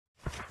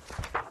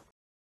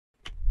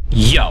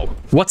Yo,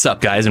 what's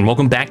up guys, and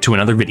welcome back to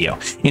another video.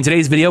 In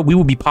today's video, we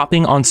will be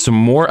popping on some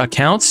more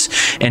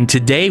accounts, and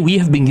today we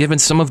have been given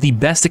some of the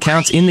best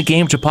accounts in the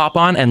game to pop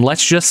on, and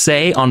let's just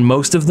say on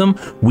most of them,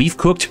 we've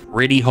cooked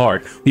pretty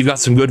hard. We've got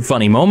some good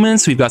funny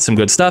moments, we've got some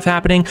good stuff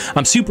happening.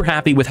 I'm super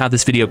happy with how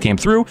this video came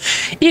through.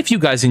 If you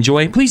guys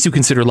enjoy, please do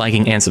consider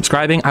liking and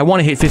subscribing. I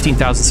want to hit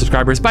 15,000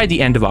 subscribers by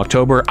the end of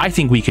October. I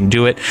think we can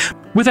do it.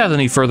 Without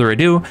any further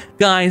ado,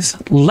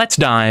 guys, let's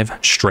dive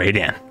straight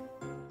in.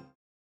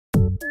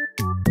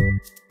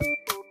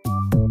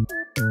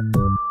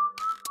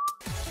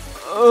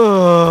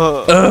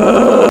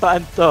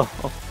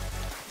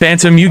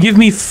 Phantom, you give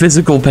me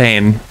physical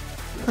pain.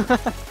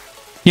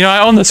 You know,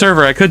 I own the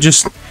server. I could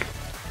just...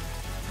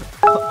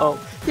 Oh,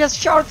 yes,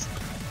 sharks!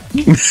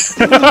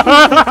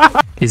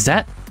 Is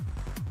that...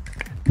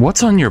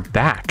 What's on your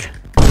back?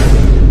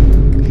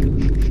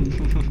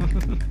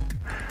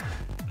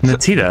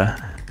 Natita.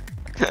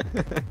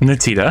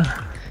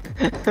 Natita.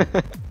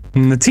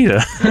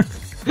 Natita.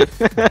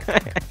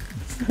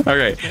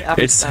 Okay,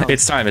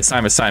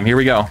 it's time. Here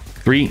we go.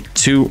 3,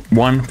 2,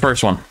 1,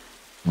 first one.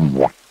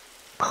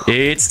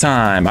 It's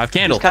time. I have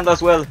candle. Candle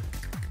as well.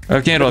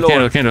 Oh, candle.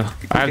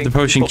 I have the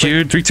potion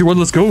queued. 3, 2, 1,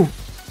 let's go.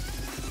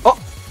 Oh.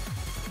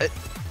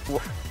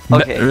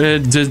 Okay.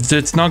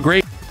 It's not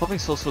great. Popping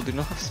so slow. Do you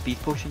not have speed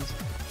potions?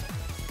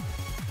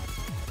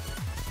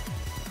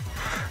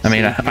 I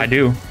mean, I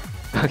do.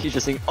 Okay,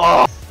 just saying.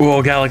 Oh.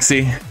 Whoa,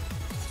 Galaxy.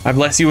 I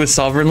bless you with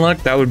sovereign luck.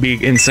 That would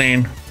be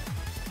insane.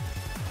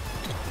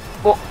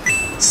 Oh.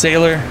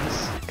 Sailor.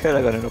 Could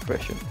have got an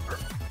oppression.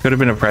 Could have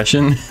been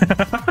oppression.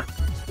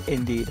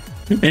 Indeed.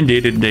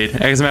 Indeed.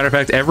 As a matter of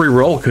fact, every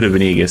roll could have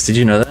been Aegis. Did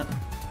you know that?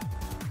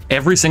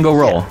 Every single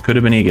roll could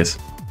have been Aegis.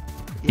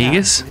 Yeah,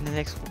 Aegis? in the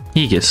next one.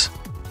 Aegis.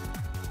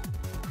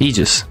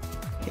 Aegis.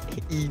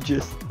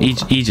 Aegis.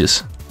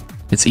 Aegis.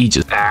 It's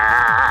Aegis.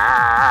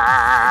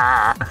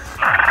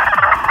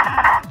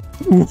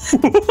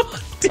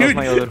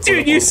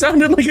 Dude, you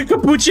sounded like a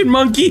capuchin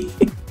monkey.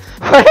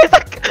 A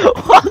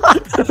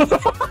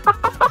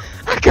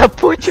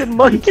capuchin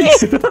monkey.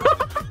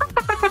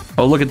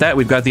 Oh, look at that.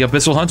 We've got the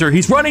Abyssal Hunter.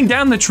 He's running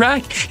down the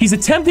track. He's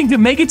attempting to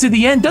make it to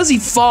the end. Does he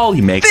fall?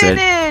 He makes it.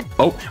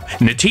 Oh,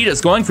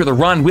 Natita's going for the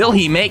run. Will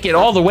he make it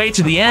all the way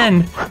to the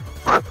end?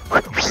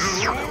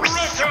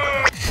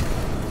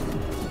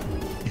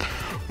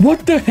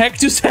 What the heck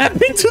just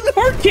happened to the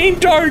Arcane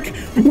Dark?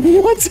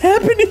 What's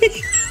happening?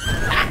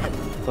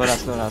 Don't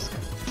ask.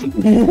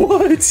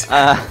 What?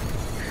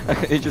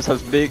 It just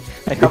has big.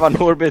 I have an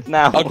orbit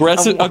now.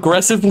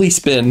 Aggressively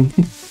spin.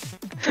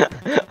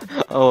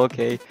 Oh,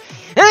 okay.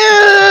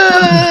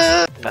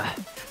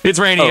 It's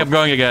raining. I'm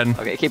going again.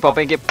 Okay, keep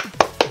popping.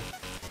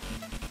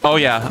 Oh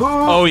yeah.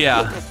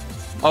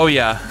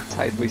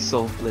 Sideways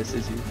so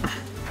blesses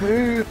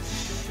you.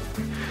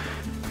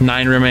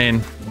 9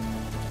 remain.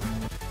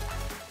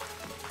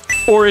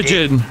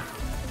 Origin.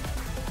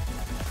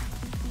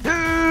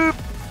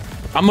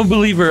 I'm a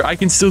believer. I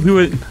can still do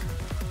it.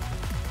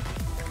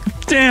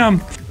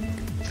 Damn.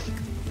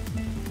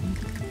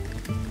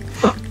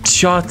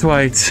 Shot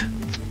white.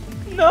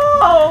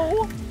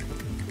 No.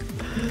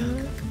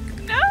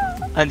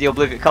 And the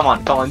Oblivion. Come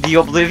on. The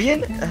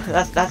Oblivion.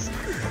 That's.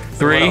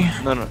 3.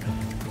 No.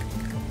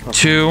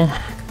 2.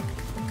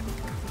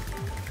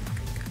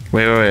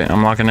 Wait.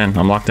 I'm locking in.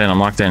 I'm locked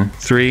in.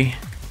 3,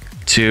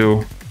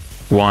 2,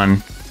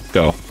 1,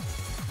 go.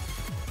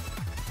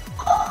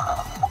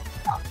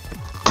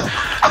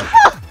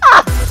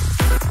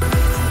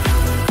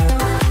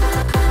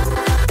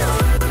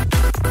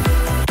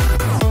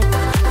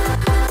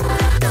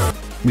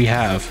 We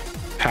have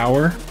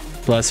power,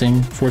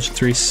 blessing, fortune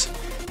 3,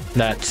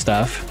 that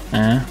stuff.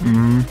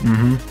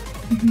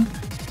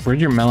 Where'd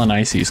your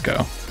Melanices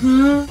go?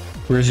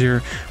 Where's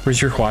your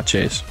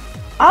Huaches?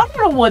 I don't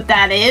know what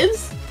that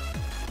is.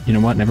 You know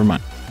what? Never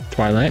mind.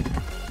 Twilight.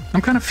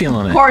 I'm kind of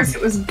feeling it. Of course,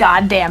 it was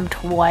goddamn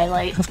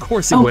Twilight. Of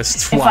course, it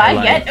was Twilight.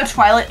 If I get a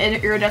Twilight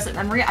iridescent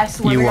memory, I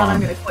swear to God,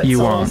 I'm gonna quit. You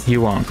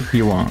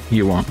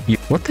won't.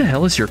 What the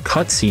hell is your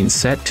cutscene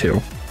set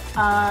to?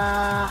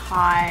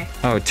 High.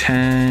 Oh,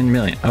 10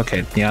 million.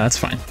 Okay, yeah, that's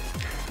fine.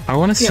 I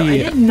want to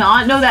see. I did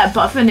not know that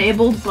buff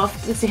enabled,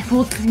 buff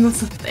disabled thing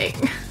was a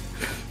thing.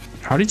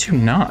 How did you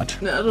not?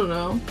 I don't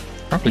know.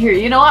 Probably. Here,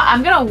 you know what?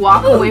 I'm gonna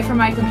walk away from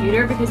my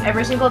computer because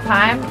every single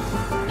time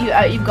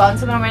you've gotten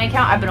something on my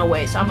account, I've been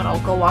away. So I'm gonna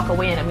go walk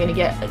away and I'm gonna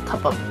get a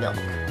cup of milk.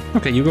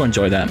 Okay, you go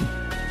enjoy that.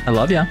 I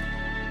love ya.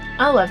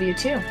 I love you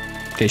too.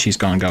 Okay, she's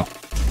gone. Go.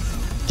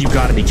 You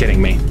gotta be kidding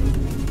me.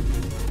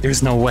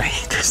 There's no way.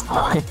 There's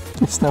no way.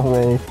 There's no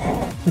way.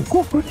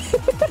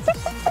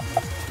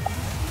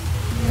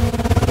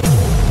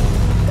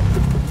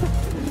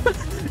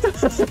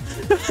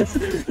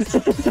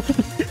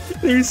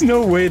 There's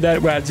no way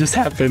that just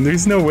happened.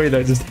 There's no way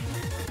that just...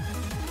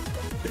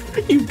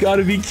 You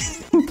gotta be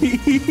kidding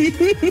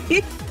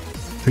me.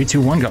 3,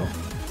 2, 1, go.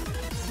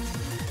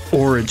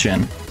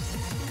 Origin.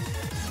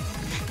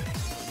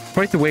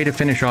 Quite the way to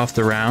finish off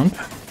the round.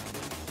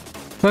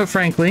 But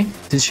frankly,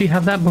 did she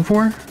have that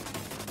before?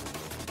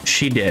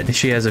 She did.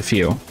 She has a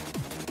few.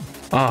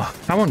 Oh,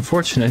 how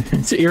unfortunate.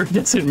 It's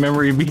iridescent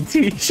memory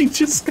BT. She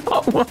just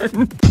got one.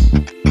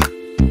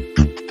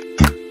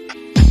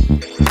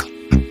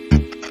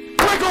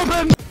 Quick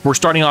open! We're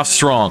starting off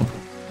strong.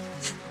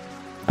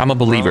 I'm a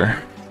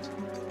believer.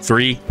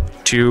 3,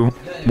 2,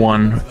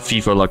 1.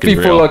 FIFO luck is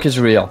real. FIFO luck is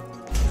real.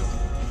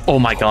 Oh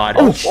my god.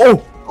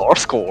 Oh! Or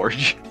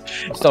Scourge.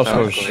 Star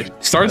Scourge.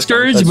 Star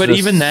Scourge, That's but just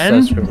even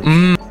then, Star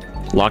Scourge.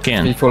 lock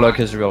in. FIFO luck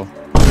is real.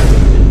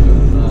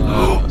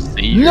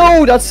 Savior.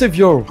 No, that's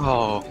Savior.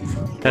 Oh.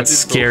 That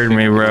scared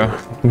me, bro.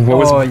 What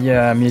was Oh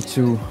yeah, me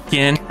too.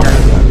 again?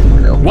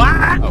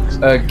 What?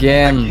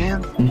 Again,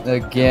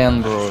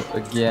 bro.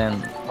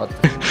 Again. What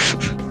the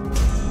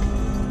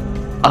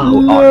Oh,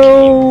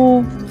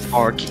 no.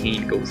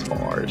 Arcane goes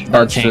hard.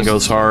 Arcane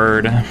goes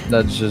hard.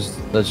 That's just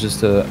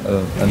an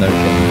arcane.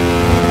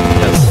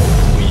 Yes,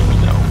 we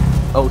know.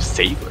 Oh,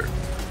 Sailor.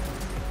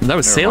 That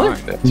was Never Sailor?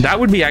 mind. That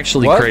would be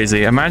actually What?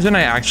 crazy. Imagine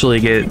I actually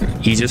get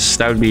Aegis.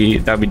 That'd be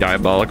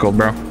diabolical,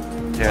 bro.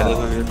 Yeah, that's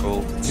really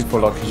cool.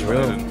 FIFO luck is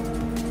real.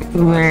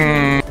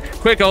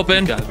 Quick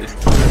open. Got this.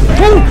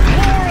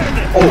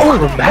 Oh,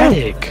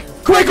 chromatic.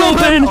 Quick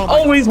open.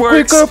 Always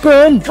works. Quick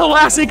open.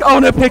 Classic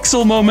on a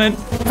pixel moment.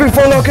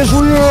 FIFO luck is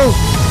real.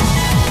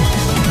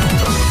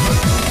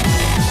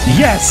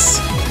 Yes.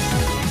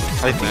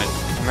 I think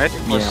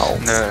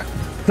no.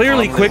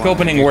 Clearly, Only quick one.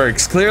 opening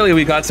works. Clearly,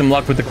 we got some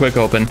luck with the quick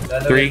open.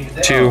 3,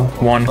 2,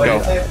 1,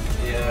 go.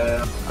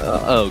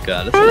 Oh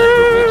god, that's an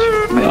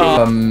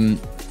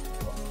acrobat.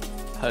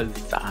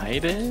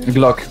 Poseidon?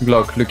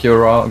 Glock. Look your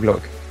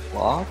Glock.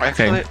 Lock?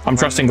 Okay, I'm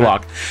trusting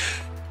Glock.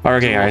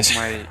 Okay, guys.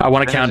 I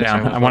want a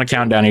countdown. I want a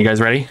countdown. Are you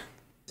guys ready?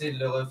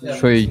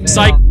 3.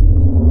 Psych.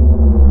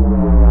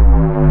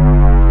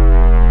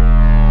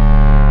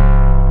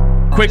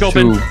 Quick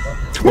open. 2.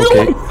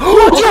 Okay.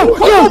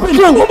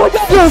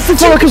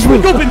 FIFO luck is real.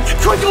 Quick open.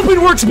 Quick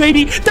open works,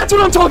 baby. That's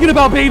what I'm talking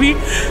about, baby.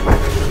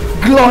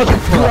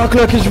 Glock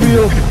luck is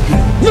real.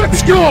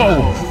 Let's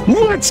go.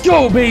 Let's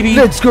go, baby.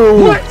 Let's go.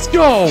 Let's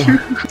go.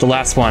 The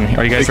last one.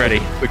 Are you guys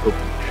ready?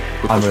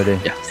 I'm ready.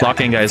 Lock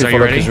in, guys. Are FIFO you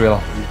luck ready? is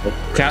real.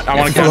 I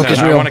want to FIFO luck is countdown.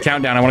 I real. want to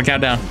countdown. I want to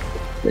countdown.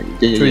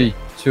 3,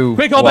 2,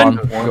 Quick open.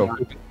 1, go.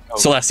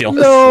 Celestial.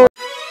 No.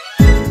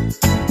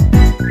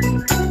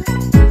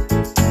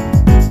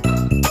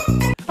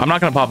 I'm not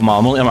gonna pop them all.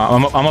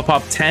 I'm gonna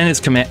pop 10 as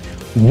commit.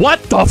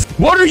 What the?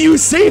 What are you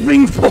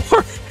saving for?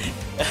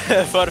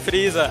 For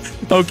Frieza.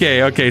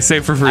 Okay.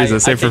 Save for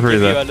Frieza. Save for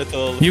Frieza.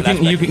 You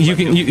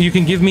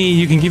can give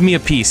me a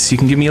piece. You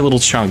can give me a little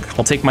chunk.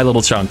 I'll take my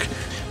little chunk.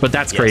 But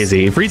that's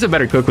crazy. Frieza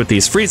better cook with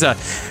these. Frieza,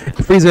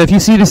 if you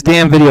see this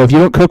damn video, if you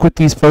don't cook with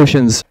these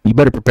potions, you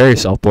better prepare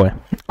yourself, boy.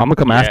 I'm gonna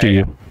come after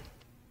you.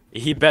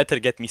 He better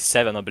get me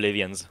 7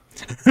 Oblivions.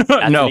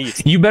 No,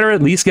 least. you better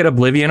at least get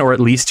Oblivion or at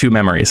least 2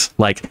 memories.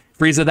 Like,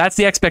 Frieza, that's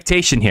the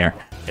expectation here.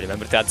 I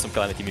remember to add some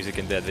Calamity music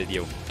in that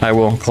video. I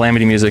will.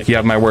 Calamity music. You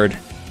have my word.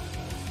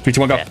 3,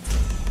 2, 1, go. Yeah.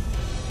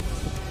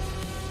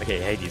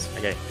 Okay, Hades.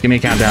 Okay. Give me a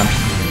countdown.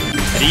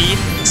 3,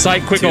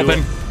 Sight, quick 2,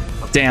 open.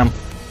 Damn.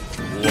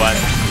 1,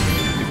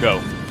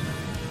 go.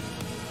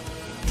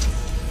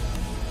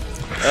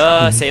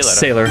 Sailor.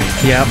 Sailor.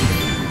 Yep.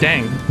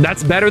 Dang.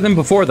 That's better than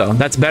before, though.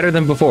 That's better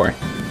than before.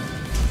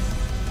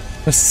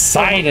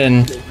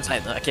 Poseidon.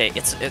 Okay,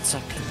 it's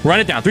Run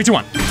it down. 3, 2,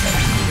 1.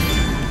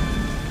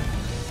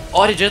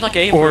 Origin.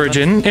 Okay.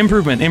 Origin.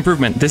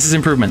 Improvement. This is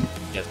improvement.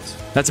 Yes.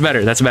 That's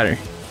better.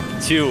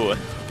 2,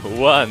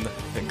 1,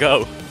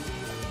 go.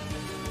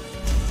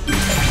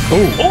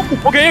 Oh.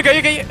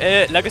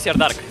 Okay. Legacy or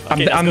dark?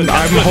 Okay,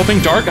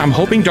 I'm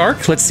hoping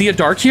dark. Let's see a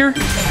dark here.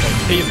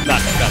 Please,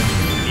 dark.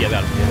 Yeah,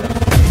 dark.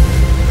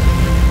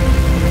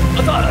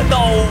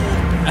 No.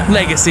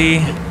 Legacy.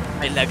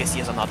 My legacy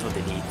is not what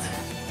they need.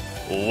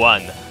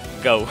 1,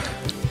 go.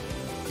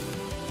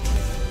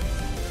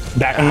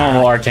 Back to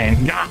normal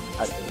arcane.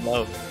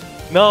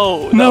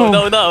 No.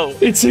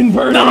 It's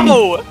inverted.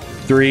 No.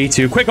 3,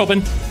 2, quick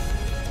open.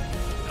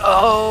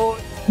 Oh.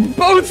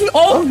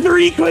 All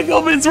 3 quick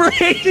opens were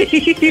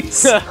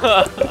Hades.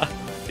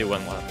 Do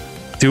one more.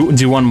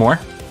 Do one more.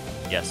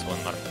 Yes,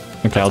 one more.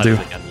 Okay, Outside of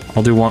the candle.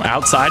 I'll do one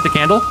outside the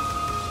candle.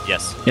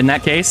 Yes. In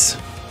that case.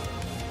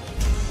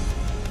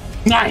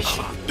 Nice.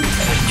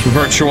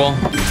 Virtual.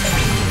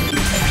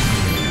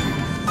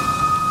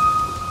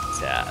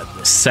 Sad.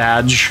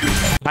 Sag.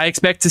 I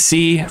expect to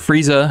see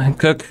Frieza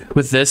cook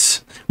with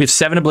this. We have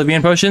 7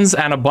 Oblivion potions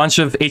and a bunch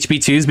of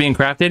HP2s being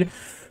crafted.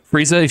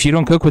 Frieza, if you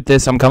don't cook with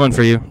this, I'm coming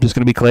for you. Just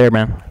gonna be clear,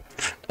 man.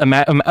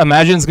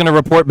 Imagine's gonna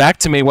report back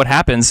to me what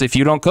happens if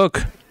you don't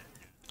cook.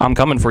 I'm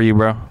coming for you,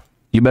 bro.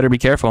 You better be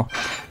careful.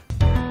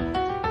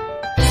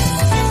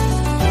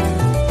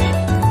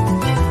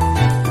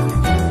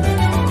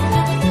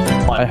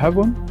 I have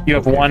one. You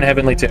have 1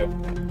 Heavenly 2.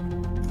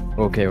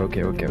 Okay.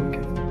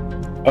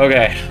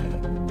 Okay.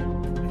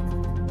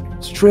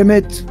 Stream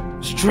it.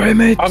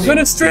 I'm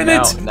gonna stream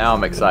it. Now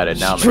I'm excited.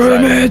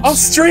 Stream it. I'll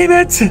stream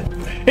it.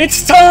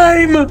 It's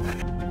time.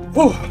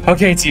 Whew.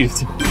 Okay, it's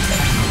used.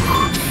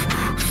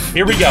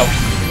 Here we go.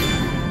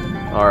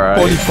 Alright.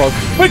 Holy fuck.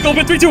 Quick,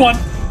 open 3, 2, 1.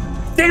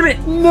 Damn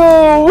it!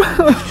 No!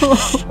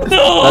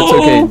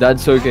 No!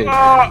 That's okay.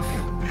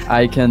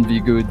 I can be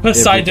good.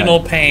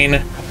 Poseidonal pain.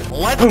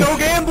 Let's go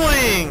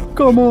gambling!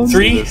 Come on.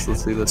 3,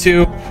 Let's see this.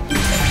 2,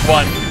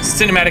 1.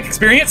 Cinematic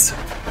experience.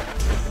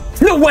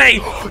 No way!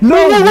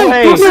 No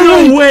way! There's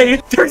no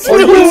way! There's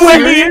no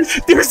way!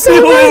 There's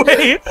no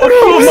way!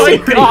 Oh my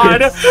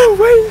god! No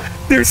way!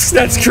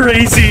 That's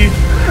crazy!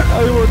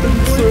 I wanted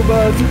it so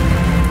bad.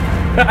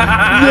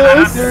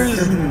 Yes!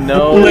 There's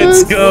no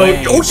Let's go!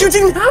 way. Oh, you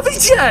didn't have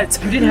it yet!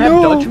 You didn't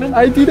have Dutchman?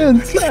 I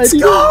didn't. Let's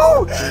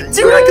go!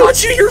 Dude, I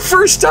got you your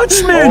first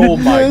Dutchman! Oh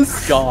my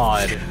Yes.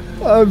 god.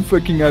 I'm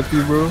fucking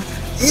happy, bro.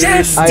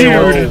 Yes, I dude!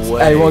 want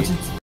it. I want it.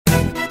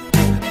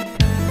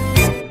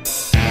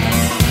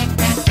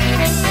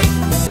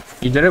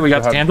 You did it? We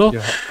got the candle?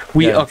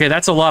 Okay,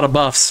 that's a lot of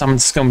buffs. I'm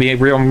just gonna be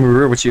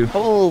real with you.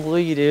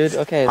 Holy dude.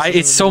 Okay.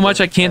 It's so much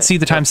I can't see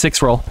the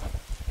 ×6 roll.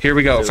 Here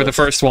we go for the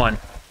first one.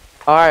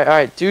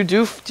 Alright. Do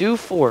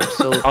 4.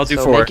 So I'll do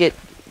so 4. Make it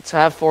to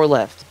have 4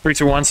 left. 3,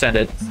 2, 1, send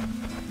it.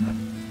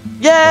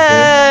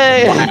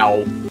 Yay!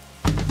 Wow.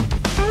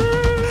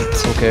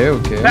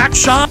 Okay. Back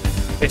shot!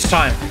 It's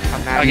time.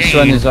 This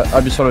one is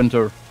Abyssal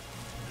Hunter.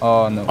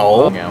 Oh no.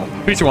 Oh. No.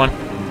 3, 2, 1.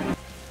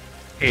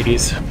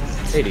 80s.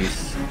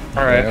 80s.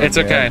 Alright, it's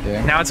okay.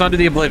 Okay. Now it's on to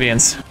the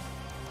Oblivions.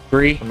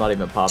 3, I'm not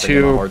even popping 2,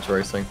 in my hearts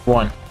racing.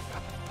 1.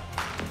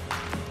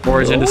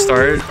 Origin to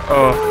start.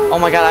 Oh, Oh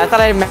my god, I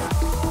thought I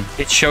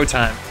it's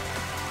showtime.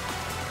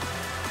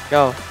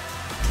 go.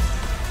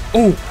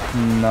 Oh,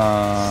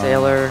 No.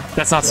 Sailor.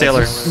 that's not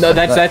Sailor. No,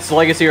 that's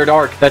Legacy or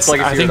Dark. That's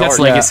Legacy I think or that's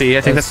Dark. Legacy.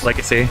 I think that's- that's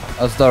Legacy.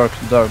 That's dark.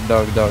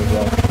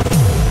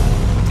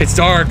 It's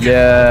dark.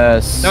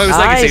 Yes. No, it was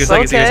Legacy. It was Nice,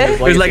 Legacy. okay. It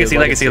was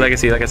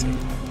Legacy.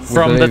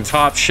 From the believe.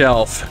 top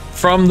shelf.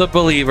 From the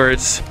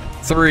Believers.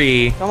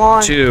 3, Come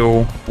on.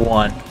 2,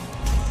 1.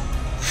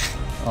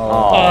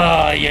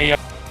 Oh. Yeah.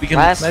 We can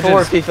Last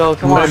 4, FIFO.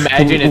 Come on.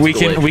 Imagine it's we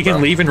can glitched, bro.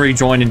 leave and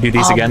rejoin and do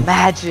these again.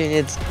 Imagine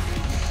it's.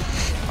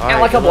 And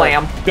like a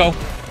blam. Go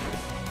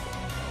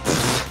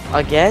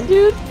Again,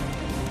 dude?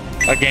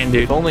 again,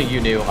 dude. If only you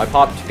knew. I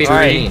popped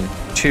 15.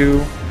 3, 2,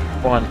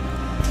 1.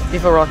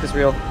 FIFO Rock is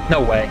real.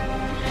 No way.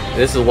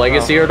 This is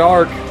Legacy or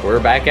Dark. We're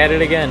back at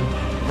it again.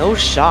 No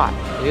shot,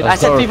 dude. I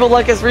That's said dark. FIFO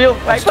Rock is real.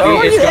 Right Dude,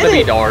 before it's you gonna hit be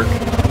it. Dark.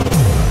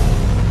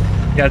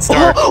 Yeah, it's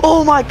dark.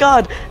 Oh my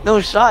god. No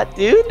shot,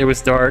 dude. It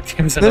was dark.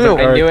 It was No, another no.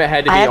 I dark. knew it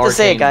had to be I have to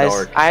say it, Arcane guys.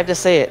 Dark. I have to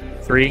say it.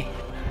 3,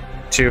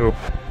 2,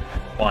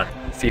 1.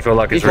 FIFO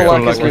luck is FIFO real.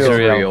 luck is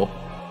real.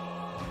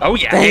 Oh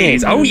yeah, Dang.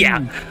 Hayes. Oh yeah.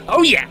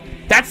 Oh yeah.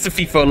 That's the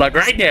FIFO luck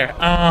right there.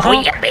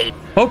 Oh yeah, babe.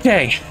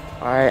 Okay.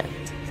 Alright.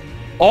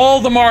 All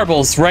the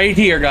marbles right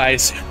here,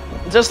 guys.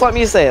 Just let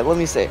me say it. Let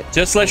me say it.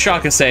 Just let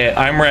Shaka say it.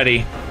 I'm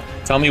ready.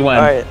 Tell me when.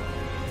 Alright.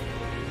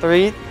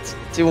 3,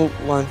 2,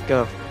 1,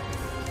 go.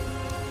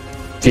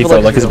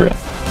 FIFO luck is real.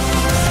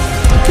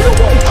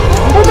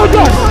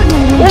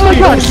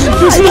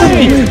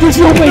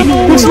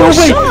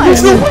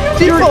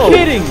 FIFO!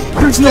 Kidding!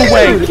 There's no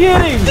way.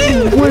 Kidding!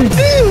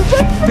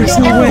 There's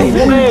no way.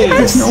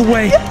 There's no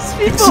way. Yes,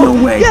 There's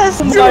no way.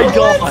 Yes, Oh my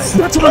god!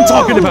 That's what I'm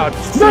talking about.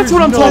 That's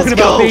what I'm talking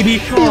about, baby.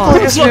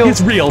 Whose luck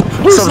is real?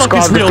 Whose luck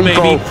is real,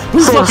 baby?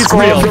 Whose luck is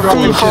real?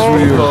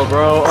 FIFO,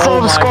 bro.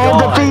 Oh my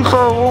god.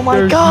 Oh my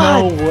There's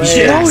god. no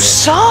way. No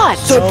shot.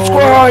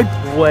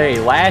 No way.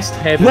 Last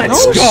heaven.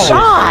 Let's No go.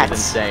 shot.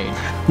 Insane.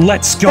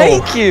 Let's go.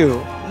 Thank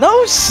you.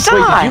 No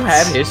shot.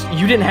 Wait, did you have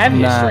You didn't have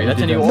Nah, history. you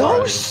That's a new didn't. No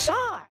one. shot.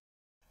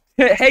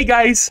 Hey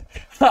guys,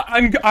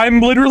 I'm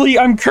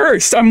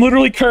cursed. I'm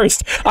literally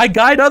cursed. I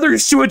guide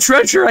others to a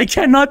treasure I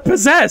cannot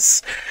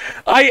possess.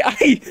 I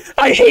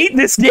hate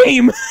this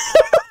game.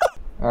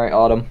 Alright,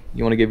 Autumn.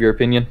 You want to give your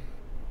opinion?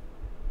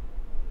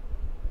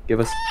 Give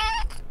us.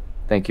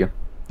 Thank you.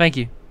 Thank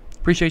you.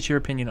 Appreciate your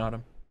opinion,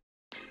 Autumn.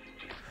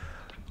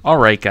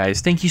 Alright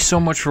guys, thank you so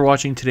much for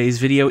watching today's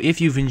video.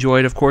 If you've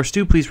enjoyed, of course,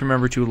 do please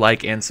remember to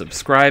like and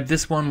subscribe.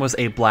 This one was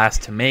a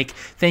blast to make.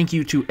 Thank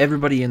you to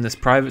everybody in this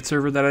private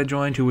server that I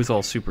joined who was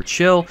all super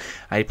chill.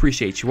 I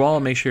appreciate you all.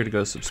 Make sure to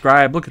go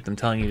subscribe. Look at them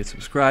telling you to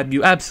subscribe.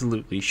 You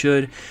absolutely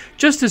should.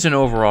 Just as an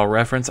overall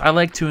reference, I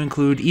like to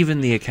include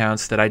even the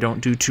accounts that I don't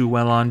do too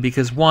well on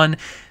because, one,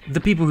 the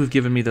people who've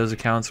given me those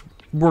accounts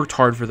worked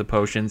hard for the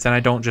potions, and I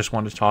don't just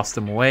want to toss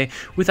them away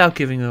without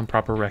giving them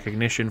proper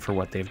recognition for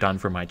what they've done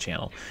for my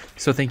channel.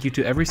 So thank you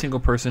to every single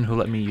person who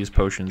let me use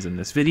potions in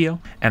this video,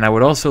 and I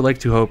would also like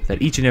to hope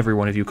that each and every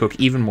one of you cook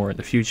even more in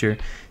the future.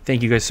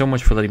 Thank you guys so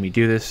much for letting me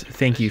do this.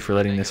 Thank you for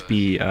letting this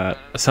be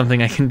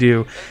something I can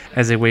do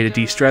as a way to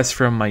de-stress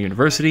from my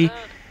university,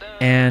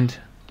 and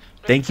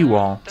thank you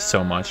all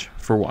so much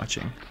for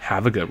watching.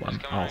 Have a good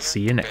one. I'll see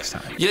you next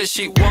time. Yeah,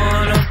 she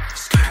wanna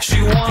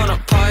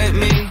pipe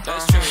me.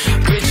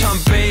 Bitch, I'm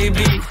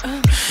baby.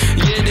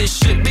 Yeah, this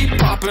shit be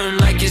poppin'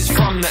 like it's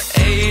from the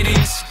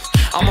 80s.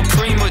 I'm a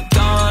prima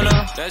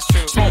donna.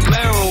 Smoke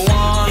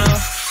marijuana.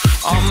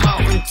 I'm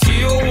out in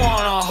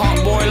Tijuana.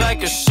 Hot boy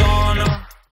like a